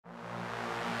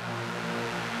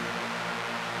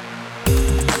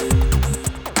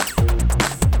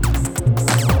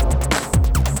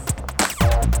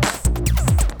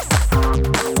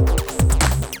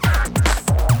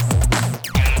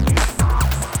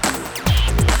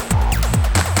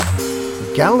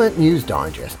Galnet News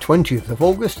Digest, 20th of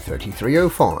August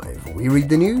 3305. We read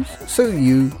the news so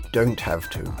you don't have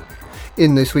to.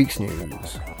 In this week's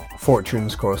news,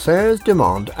 Fortune's Corsairs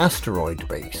demand asteroid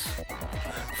base.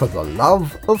 For the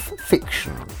love of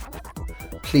fiction.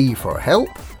 Plea for help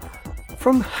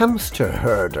from hamster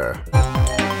herder.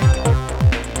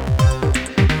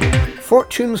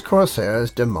 Fortune's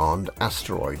Corsairs demand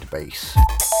asteroid base.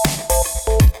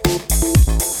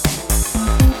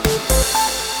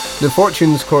 The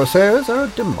Fortune's Corsairs are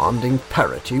demanding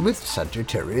parity with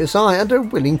Sagittarius I and are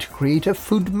willing to create a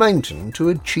food mountain to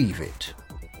achieve it.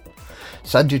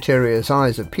 Sagittarius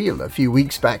I's appeal a few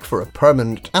weeks back for a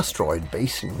permanent asteroid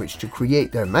base in which to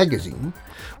create their magazine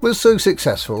was so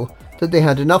successful that they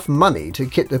had enough money to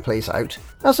kit the place out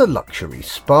as a luxury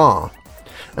spa,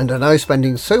 and are now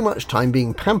spending so much time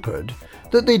being pampered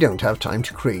that they don't have time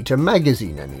to create a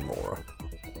magazine anymore.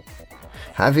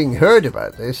 Having heard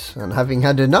about this, and having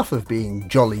had enough of being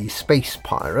jolly space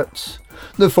pirates,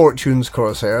 the Fortune's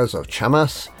Corsairs of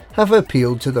Chamas have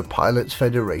appealed to the Pilots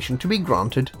Federation to be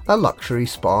granted a luxury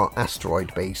spa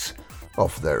asteroid base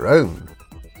of their own.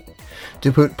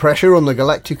 To put pressure on the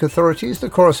galactic authorities, the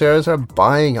Corsairs are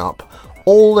buying up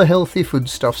all the healthy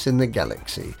foodstuffs in the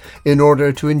galaxy in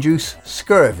order to induce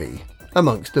scurvy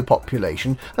amongst the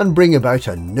population and bring about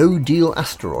a no-deal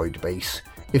asteroid base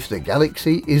if the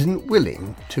galaxy isn't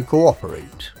willing to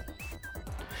cooperate.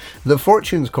 The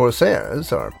Fortune's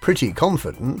Corsairs are pretty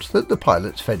confident that the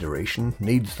Pilots Federation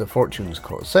needs the Fortune's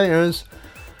Corsairs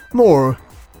more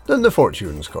than the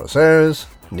Fortune's Corsairs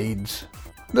needs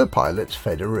the Pilots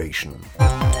Federation.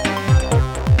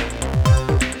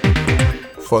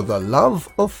 For the love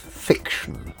of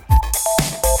fiction.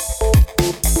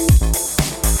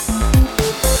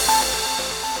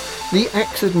 The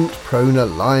accident-prone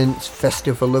Alliance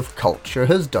Festival of Culture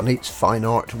has done its Fine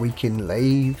Art Week in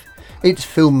Lave, its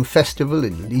Film Festival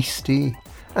in Listi,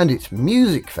 and its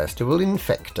Music Festival in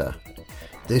Fecta.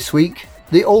 This week,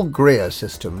 the Olgrea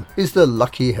system is the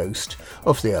lucky host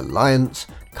of the Alliance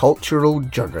Cultural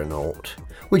Juggernaut,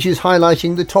 which is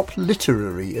highlighting the top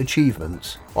literary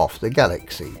achievements of the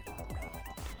galaxy.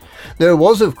 There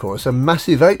was, of course, a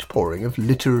massive outpouring of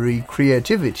literary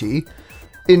creativity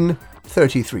in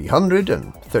 3300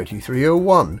 and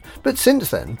 3301, but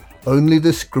since then, only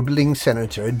the scribbling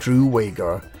senator Drew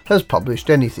Wagar has published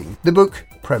anything, the book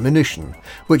Premonition,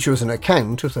 which was an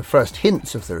account of the first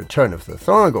hints of the return of the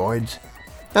Thargoids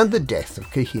and the death of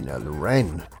Kahina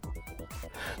Loren.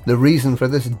 The reason for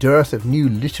this dearth of new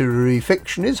literary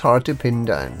fiction is hard to pin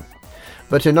down,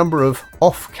 but a number of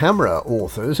off-camera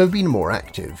authors have been more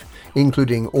active,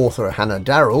 including author Hannah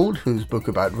Darrold, whose book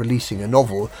about releasing a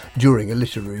novel during a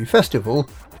literary festival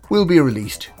will be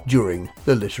released during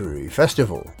the literary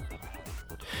festival.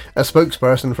 A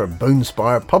spokesperson for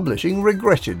Bonespire Publishing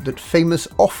regretted that famous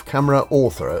off-camera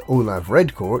author Olav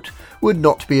Redcourt would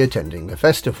not be attending the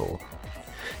festival.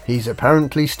 He's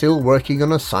apparently still working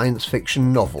on a science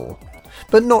fiction novel,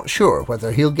 but not sure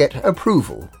whether he'll get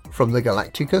approval from the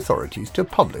galactic authorities to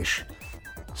publish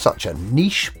such a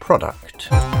niche product.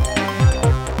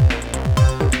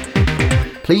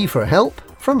 Plea for help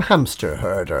from hamster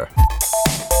herder.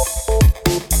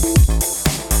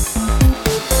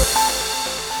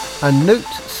 A note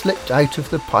slipped out of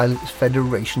the Pilots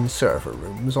Federation server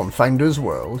rooms on Founders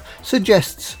World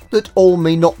suggests that all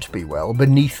may not be well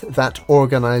beneath that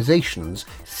organisation's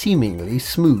seemingly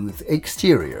smooth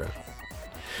exterior.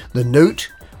 The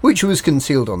note, which was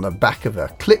concealed on the back of a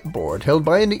clipboard held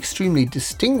by an extremely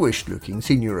distinguished-looking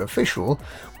senior official,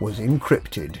 was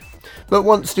encrypted. But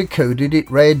once decoded, it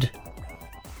read,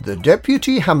 "The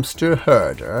Deputy Hamster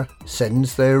Herder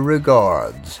sends their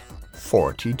regards.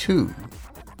 42.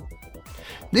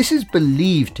 This is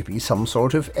believed to be some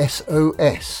sort of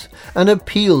SOS, an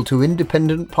appeal to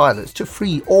independent pilots to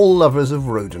free all lovers of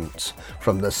rodents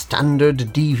from the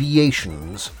standard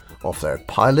deviations of their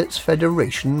Pilots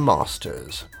Federation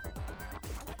masters.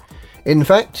 In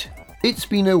fact, it's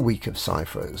been a week of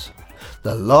ciphers.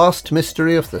 The last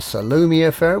mystery of the Salome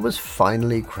affair was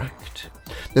finally cracked.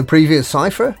 The previous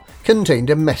cipher contained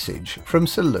a message from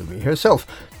Salome herself.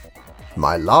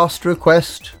 "My last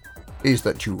request is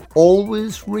that you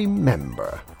always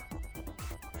remember."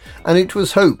 And it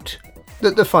was hoped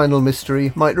that the final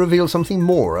mystery might reveal something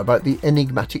more about the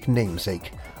enigmatic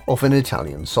namesake of an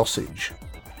Italian sausage.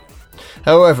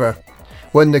 However,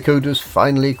 when the code was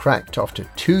finally cracked after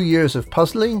 2 years of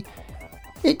puzzling,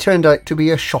 it turned out to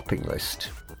be a shopping list,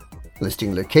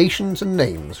 listing locations and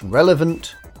names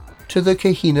relevant to the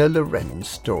Kahina Loren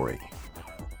story.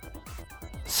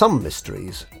 Some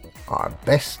mysteries are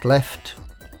best left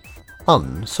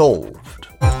unsolved.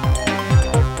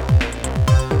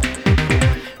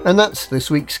 And that's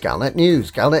this week's Galnet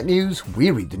News. Galnet News,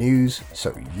 we read the news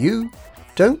so you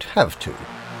don't have to.